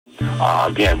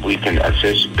Again, we can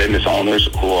assist business owners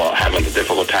who are having a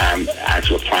difficult time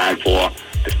actually applying for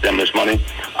the stimulus money.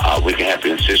 We can help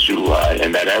you assist you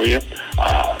in that area.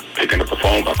 Picking up the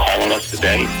phone by calling us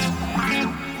today.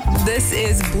 This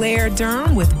is Blair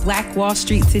Durham with Black Wall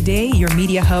Street Today, your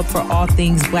media hub for all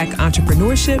things Black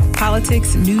entrepreneurship,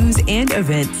 politics, news, and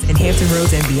events in Hampton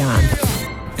Roads and beyond.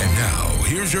 And now,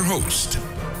 here's your host,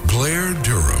 Blair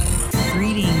Durham.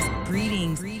 Greetings.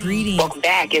 Welcome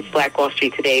back. It's Black Wall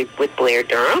Street Today with Blair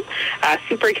Durham.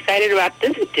 Super excited about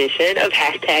this edition of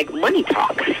Hashtag Money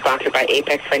Talk, sponsored by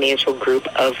Apex Financial Group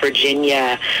of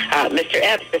Virginia. Mr.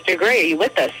 Epps, Mr. Gray, are you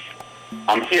with us?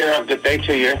 I'm here. Good day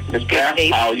to you, Ms. Blair.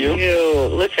 How are you?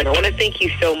 Listen, I want to thank you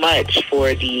so much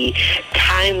for the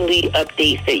timely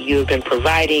updates that you have been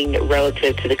providing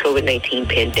relative to the COVID-19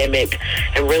 pandemic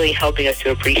and really helping us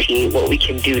to appreciate what we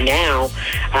can do now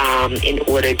in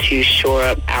order to shore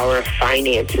up our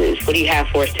finances. What do you have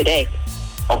for us today?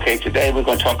 Okay, today we're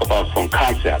going to talk about some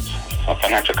concepts,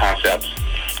 financial concepts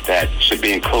that should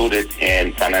be included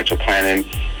in financial planning,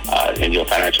 in your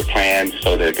financial plan,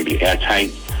 so that it can be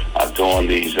airtight during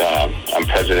these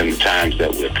unprecedented times that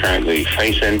we're currently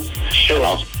facing. Sure.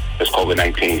 This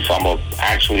COVID-19. So I'm going to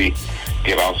actually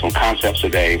give out some concepts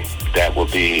today that will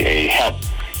be a help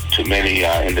to many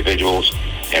individuals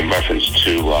in reference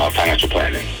to financial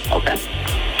planning. Okay.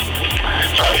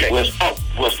 So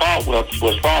we'll start with.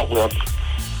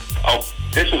 Oh,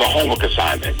 this is a homework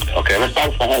assignment. Okay, let's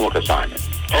start with a homework assignment.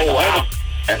 Oh wow.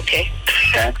 Okay.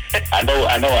 I know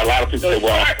a lot of people say,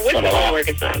 well, it's been a homework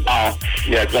assignment.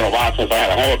 It's been a while since I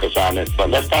had a homework assignment, but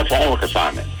let's start with a homework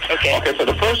assignment. Okay, so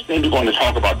the first thing we're going to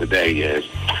talk about today is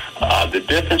the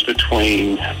difference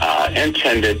between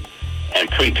intended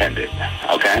and pretended,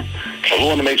 okay? So we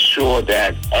want to make sure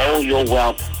that all your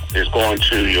wealth is going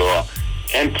to your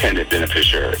intended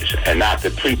beneficiaries and not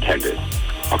the pretended,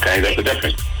 okay? That's the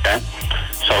difference, okay?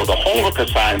 So the homework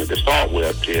assignment to start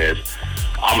with is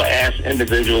I'm going to ask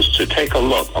individuals to take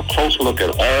a closer look at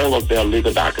all of their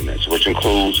legal documents, which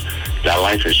includes their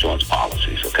life insurance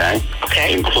policies, okay?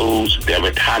 Okay. Includes their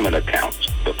retirement accounts,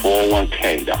 the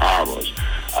 401k, the IRAs,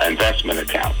 investment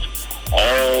accounts,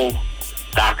 all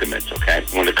documents, okay?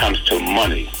 When it comes to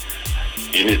money,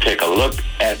 you need to take a look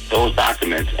at those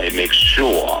documents and make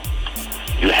sure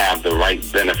you have the right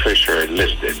beneficiary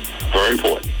listed. Very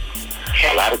important.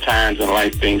 A lot of times in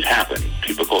life, things happen.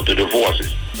 People go through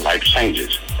divorces. Life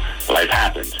changes. Life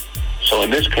happens. So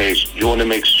in this case, you want to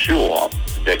make sure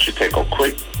that you take a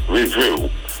quick review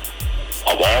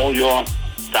of all your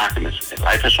documents,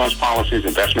 life insurance policies,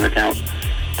 investment accounts,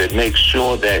 that make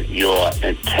sure that your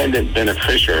intended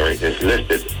beneficiary is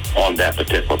listed on that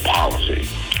particular policy.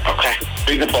 Okay.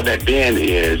 The reason for that being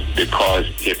is because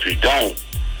if you don't,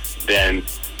 then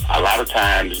a lot of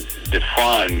times the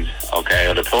funds, okay,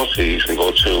 or the proceeds can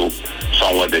go to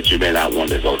someone that you may not want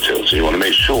to go to. So you want to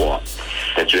make sure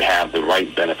that you have the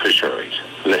right beneficiaries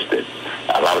listed.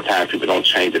 A lot of times people don't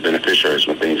change the beneficiaries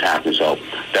when things happen, so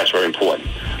that's very important.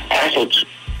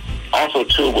 Also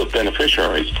too, with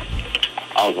beneficiaries,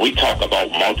 we talk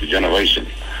about multi-generation.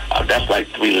 That's like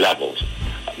 3 levels.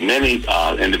 Many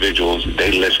individuals,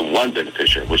 they list one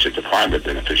beneficiary, which is the primary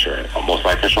beneficiary on most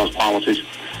life insurance policies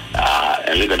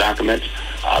and legal documents.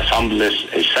 Some list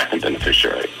a second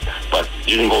beneficiary, but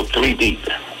you can go 3 deep.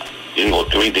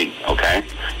 Okay?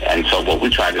 And so what we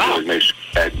try to do is make sure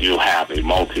that you have a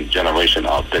multi-generation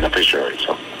of beneficiaries.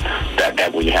 So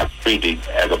that way you have 3 deep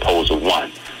as opposed to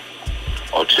 1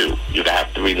 or 2. You can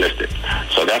have 3 listed.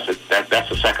 So that's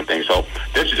the second thing. So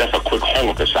this is just a quick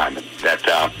homework assignment that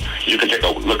you can take a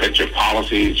look at your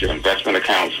policies, your investment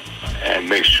accounts, and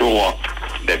make sure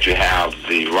that you have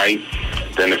the right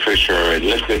beneficiary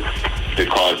listed,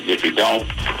 because if you don't,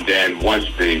 then once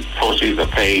the proceeds are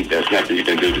paid, there's nothing you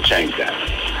can do to change that.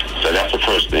 So that's the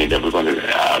first thing that we're going to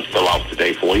fill out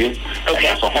today for you. Okay. And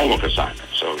that's a homework assignment.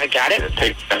 So I got it.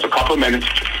 That's a couple of minutes,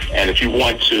 and if you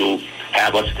want to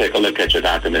have us take a look at your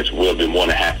documents, we'll be more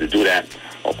than happy to do that.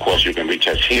 Of course, you can reach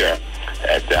us here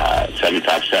at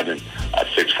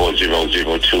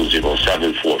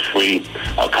 757-640-0207 for a free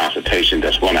consultation.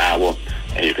 That's 1 hour,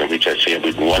 and you can reach us here.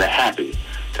 We'd be more than happy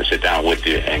to sit down with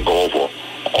you and go over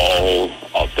all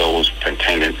of those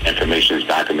pertinent information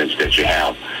documents that you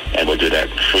have, and we'll do that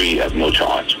free of no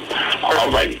charge.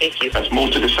 All right, thank you. Let's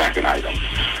move to the second item.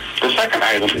 The second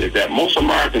item is that most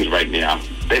Americans right now,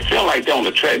 they feel like they're on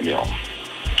the treadmill.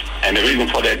 And the reason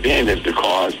for that being is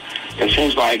because it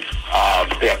seems like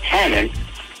they're planning,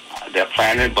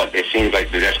 but it seems like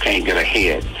they just can't get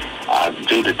ahead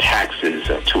due to taxes,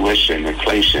 tuition,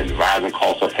 inflation, rising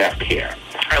costs of health care.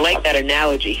 I like that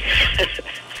analogy.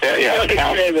 Yeah. So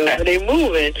they're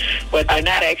moving, but they're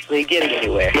not actually getting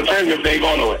anywhere. The treadmill, they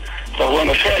going nowhere. So we're on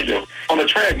the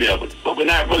treadmill, but we're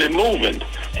not really moving.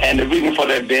 And the reason for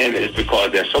that then is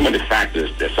because there's so many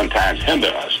factors that sometimes hinder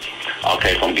us,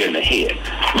 okay, from getting ahead.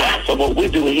 Now, so what we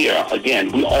do here,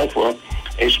 again, we offer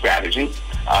a strategy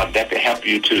that can help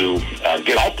you to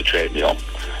get off the treadmill.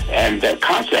 And that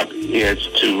concept is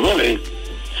to really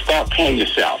start paying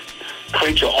yourself.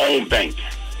 Create your own bank.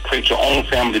 Create your own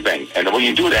family bank. And the way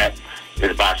you do that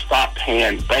is by stop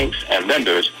paying banks and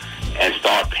lenders and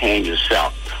start paying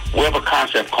yourself. We have a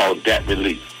concept called debt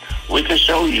relief. We can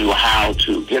show you how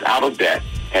to get out of debt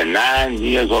in 9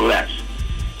 years or less,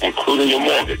 including your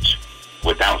mortgage,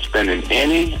 without spending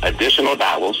any additional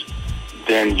dollars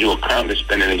than you are currently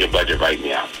spending in your budget right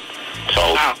now. So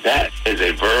that is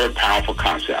a very powerful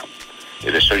concept.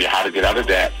 It'll show you how to get out of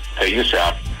debt, pay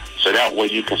yourself, so that way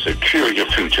you can secure your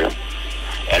future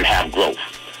and have growth.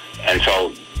 And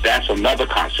so that's another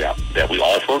concept that we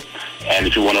offer. And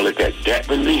if you want to look at debt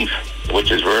relief,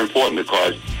 which is very important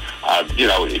because,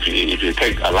 if you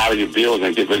take a lot of your bills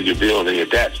and get rid of your bills and your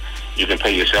debts, you can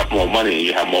pay yourself more money and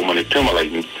you have more money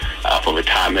accumulating for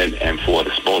retirement and for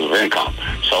disposable income.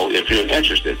 So if you're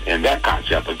interested in that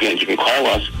concept, again, you can call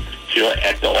us here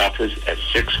at the office at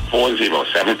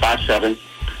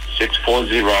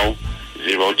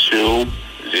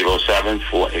 640-757-640-0207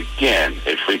 for, again,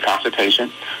 a free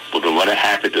consultation. We'll be more than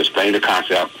happy to explain the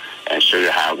concept and show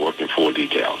you how it works in full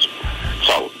details.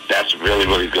 So that's really,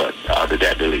 really good, the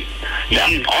debt relief. Now,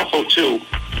 also, too,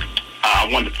 I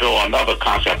wanted to throw another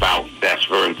concept out that's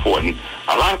very important.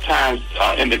 A lot of times,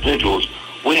 individuals,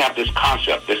 we have this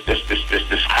concept,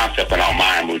 this concept in our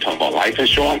mind when we talk about life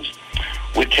insurance.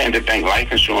 We tend to think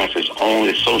life insurance is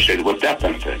only associated with death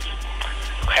benefits.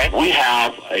 Okay. We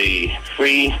have a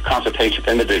free consultation for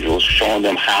individuals showing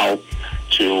them how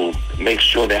to make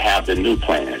sure they have the new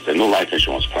plans, the new life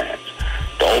insurance plans.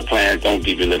 The old plans don't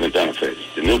give you living benefits.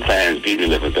 The new plans give you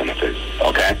living benefits,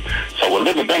 okay? So with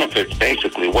living benefits,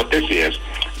 basically what this is,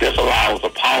 this allows a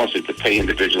policy to pay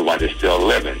individuals while they're still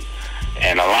living.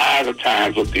 And a lot of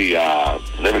times with the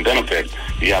living benefits,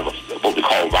 you have what we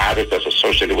call riders that's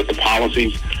associated with the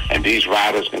policies, and these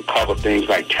riders can cover things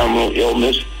like terminal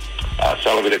illness,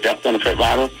 accelerated death benefit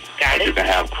rider. You can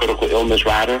have critical illness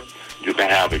rider. You can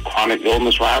have a chronic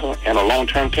illness rider and a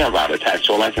long-term care rider attached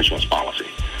to a life insurance policy.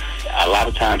 A lot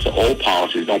of times the old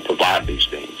policies don't provide these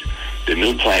things. The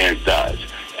new plan does.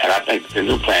 And I think the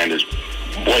new plan is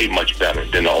way much better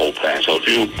than the old plan. So if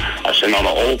you are sitting on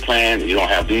an old plan and you don't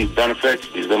have these benefits,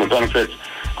 these living benefits,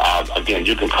 again,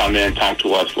 you can come in, talk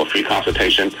to us for a free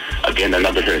consultation. Again, the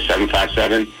number here is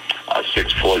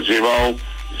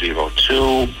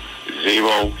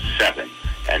 757-640-0207.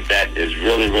 And that is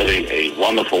really, really a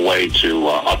wonderful way to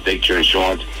update your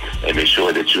insurance and make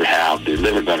sure that you have the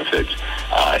living benefits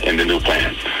in the new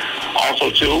plan. Also,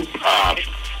 too, I'm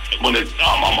going to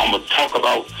talk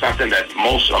about something that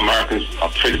most Americans are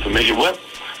pretty familiar with,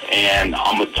 and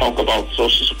I'm going to talk about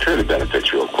Social Security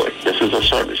benefits real quick. This is a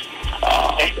service,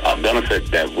 a benefit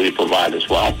that we provide as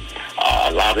well.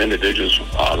 A lot of individuals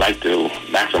like to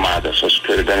maximize their Social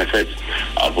Security benefits.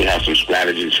 We have some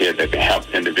strategies here that can help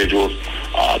individuals.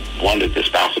 One is the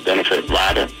spousal benefit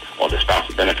rider, or the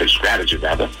spousal benefit strategy,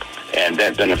 rather. And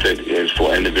that benefit is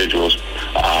for individuals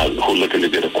who are looking to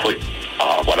get a quick,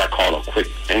 what I call a quick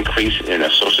increase in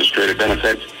their Social Security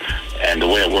benefits. And the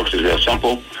way it works is real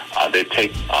simple. They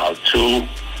take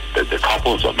the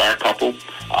couples, a married couple,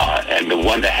 and the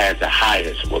one that has the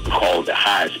highest, what we call the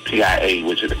highest PIA,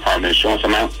 which is the permanent insurance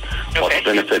amount, or the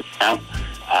benefit amount,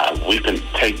 we can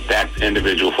take that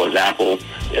individual, for example,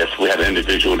 if we have an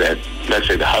individual that, let's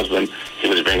say the husband, he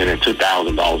was bringing in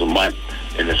 $2,000 a month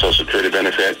in the Social Security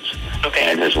benefits,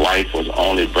 and his wife was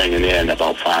only bringing in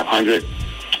about $500,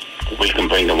 we can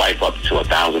bring the wife up to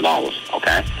 $1,000,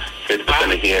 okay?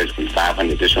 50% of his is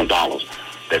 $500 additional dollars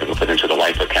that we can put into the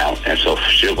wife account, and so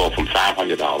she'll go from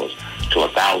 $500 to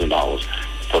 $1,000,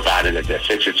 provided that they're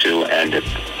 62 and the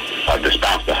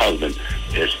spouse, the husband,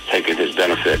 is taking his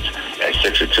benefits at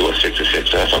 62 or 66.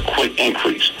 So that's a quick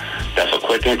increase. That's a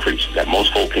quick increase that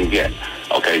most folk can get,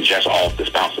 okay, just off the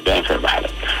spousal benefit rider.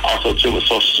 Also, too, with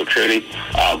Social Security,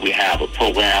 we have a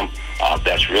program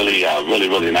that's really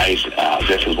nice.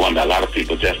 This is one that a lot of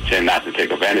people just tend not to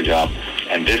take advantage of,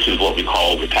 and this is what we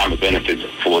call retirement benefits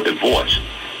for divorce,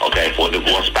 okay, for a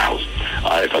divorced spouse.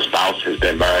 If a spouse has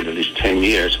been married at least 10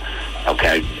 years,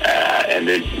 okay, and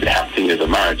they have 10 years of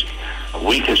marriage,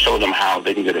 we can show them how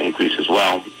they can get an increase as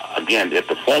well. Again, if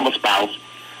the former spouse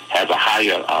has a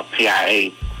higher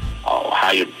PIA or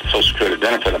higher Social Security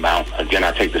benefit amount, again,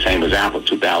 I take the same example,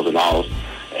 $2,000,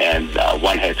 and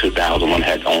one had 2,000, one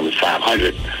had only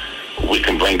 500, we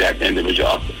can bring that individual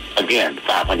up again,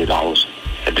 $500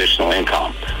 additional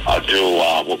income through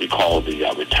what we call the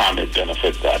retirement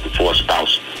benefit, the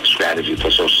four-spouse strategy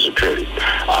for Social Security.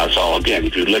 So again,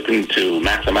 if you're looking to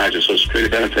maximize your Social Security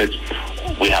benefits,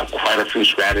 we have quite a few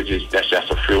strategies. That's just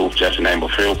a few, just to name a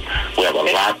few. We have a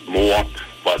lot more,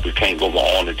 but we can't go over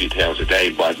all the details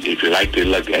today. But if you'd like to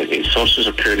look at a Social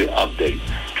Security update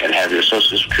and have your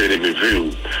Social Security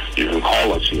review, you can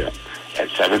call us here at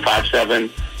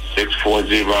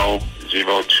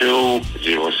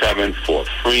 757-640-0207 for a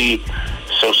free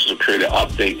Social Security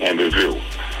update and review.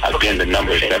 Again, the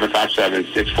number is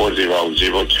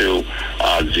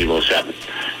 757-640-0207.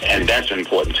 And that's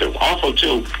important, too. Also,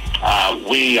 too,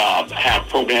 we have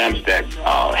programs that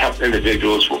help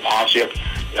individuals with hardship.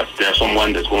 If there's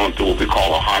someone that's going through what we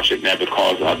call a hardship now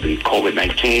because of the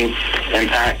COVID-19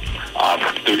 impact,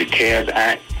 through the CARES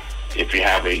Act, if you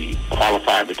have a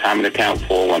qualified retirement account,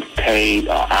 401k,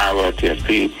 IRA,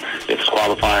 TSP, if it's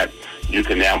qualified, you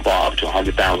can now borrow up to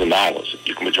 $100,000.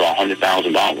 You can withdraw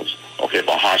 $100,000, okay,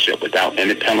 for hardship without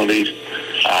any penalties.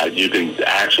 You can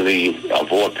actually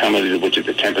avoid penalties, which is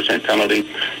the 10% penalty.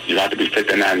 You have to be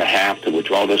 59.5 to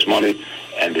withdraw this money,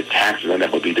 and the taxes on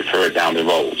that will be deferred down the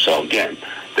road. So again,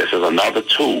 this is another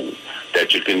tool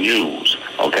that you can use,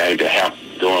 okay, to help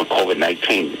during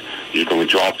COVID-19. You can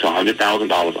withdraw up to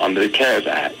 $100,000 under the CARES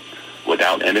Act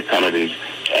without any penalties.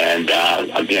 And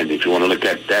again, if you want to look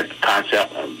at that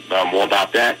concept, more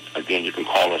about that, again, you can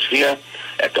call us here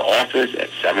at the office at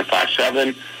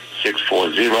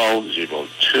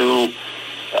 757-640-0207,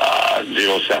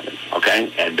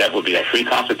 okay? And that will be a free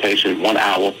consultation, 1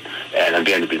 hour, and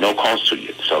again, there'll be no cost to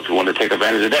you. So if you want to take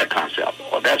advantage of that concept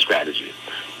or that strategy,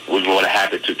 we're more than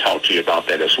happy to talk to you about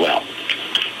that as well.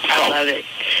 I love it.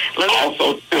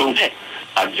 Also, too,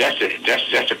 just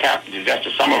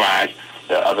to summarize,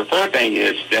 the third thing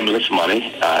is stimulus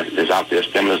money is out there.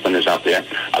 Stimulus money is out there.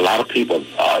 A lot of people,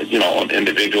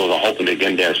 individuals are hoping to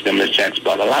get their stimulus checks,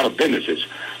 but a lot of businesses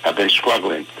have been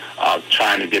struggling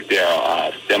trying to get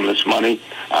their stimulus money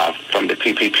from the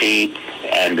PPP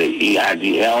and the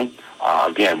EIDL.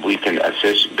 Again, we can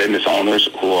assist business owners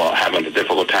who are having a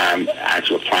difficult time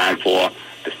actually applying for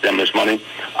the stimulus money.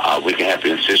 We can help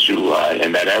you, assist you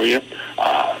in that area.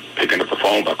 Picking up the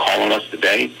phone by calling us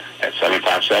today at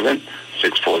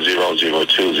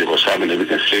 757-640-0207, and we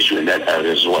can assist you in that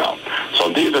area as well. So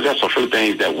these are just a few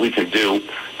things that we can do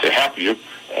to help you.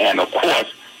 And of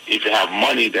course, if you have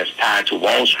money that's tied to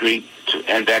Wall Street, to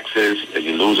indexes, if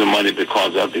you're losing money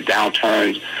because of the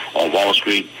downturns on Wall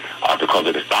Street, because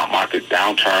of the stock market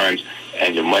downturns,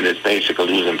 and your money is basically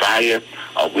losing value,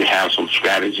 we have some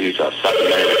strategies,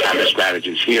 supplementary retirement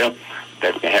strategies here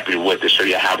that we can help you with to show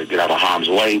you how to get out of harm's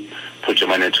way, put your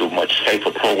money into a much safer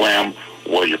program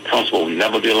where your principal will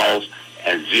never be lost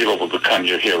and zero will become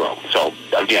your hero. So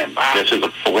again, this is a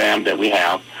program that we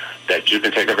have that you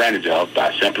can take advantage of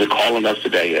by simply calling us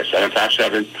today at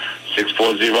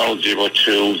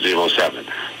 757-640-0207.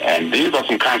 And these are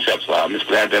some concepts, Ms.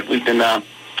 Glad, that we can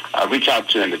reach out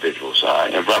to individuals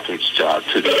in reference to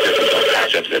the different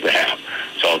concepts that we have.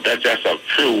 So that's just a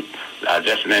few,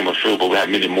 just to name a few, but we have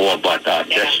many more. But I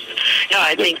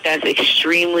think that's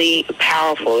extremely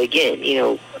powerful. Again,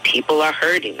 people are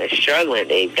hurting, they're struggling,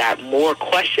 they've got more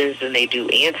questions than they do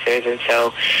answers, and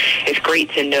so it's great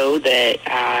to know that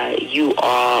you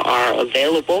are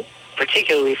available,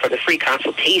 particularly for the free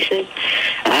consultation,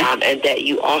 and that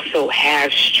you also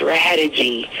have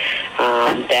strategy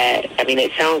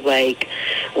it sounds like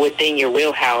within your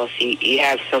wheelhouse, you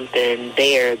have something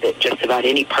there that just about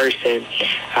any person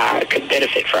could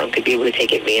benefit from, could be able to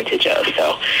take advantage of.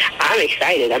 So I'm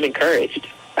excited. I'm encouraged.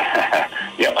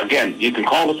 Yeah, again, you can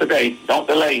call us today. Don't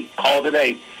delay. Call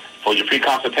today for your free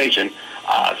consultation.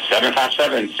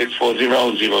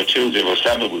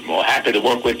 757-640-0207. We're more happy to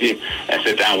work with you and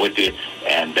sit down with you.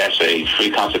 And that's a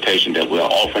free consultation that we're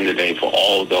offering today for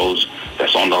all those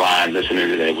that's on the line listening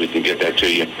today. We can get that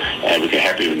to you, and we can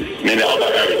help you in many other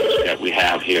areas that we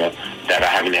have here that I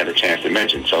haven't had a chance to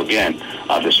mention. So again,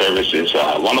 the service is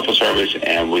a wonderful service,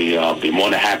 and we'll be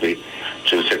more than happy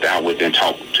to sit down with you and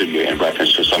talk to you in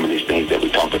reference to some of these things that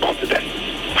we talked about today.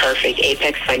 Perfect.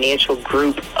 Apex Financial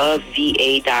Group of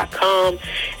VA.com,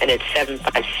 and it's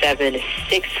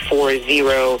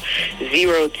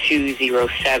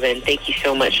 757-640-0207. Thank you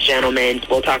so much, gentlemen.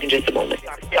 We'll talk in just a moment.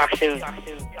 Talk soon.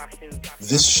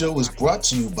 This show is brought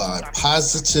to you by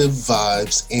Positive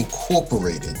Vibes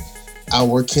Incorporated,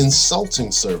 our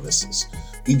consulting services.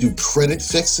 We do credit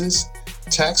fixes,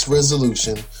 tax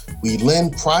resolution, we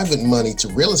lend private money to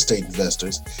real estate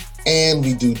investors, and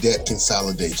we do debt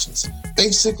consolidations.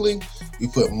 Basically, We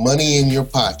put money in your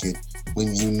pocket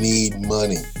when you need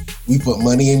money. We put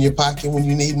money in your pocket when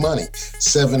you need money.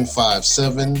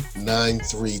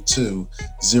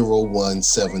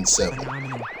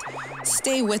 757-932-0177.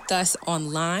 Stay with us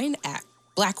online at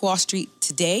Black Wall Street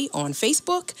Today on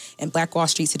Facebook and Black Wall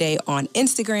Street Today on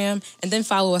Instagram. And then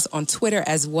follow us on Twitter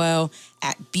as well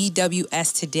at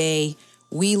BWS Today.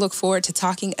 We look forward to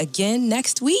talking again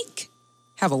next week.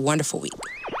 Have a wonderful week.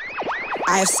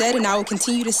 I have said and I will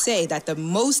continue to say that the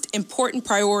most important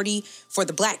priority for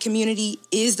the Black community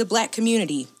is the Black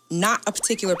community, not a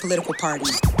particular political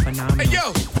party. Phenomenal. Hey,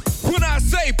 yo, when I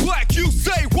say Black, you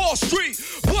say Wall Street.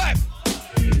 Black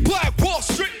Wall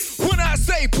Street. When I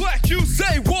say Black, you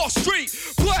say Wall Street.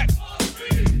 Black.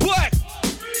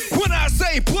 When I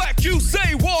say Black, you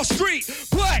say Wall Street.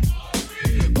 Black.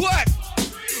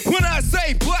 When I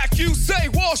say Black, you say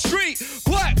Wall Street.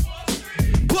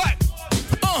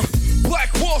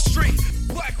 Black Wall Street.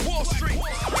 Black Wall Street.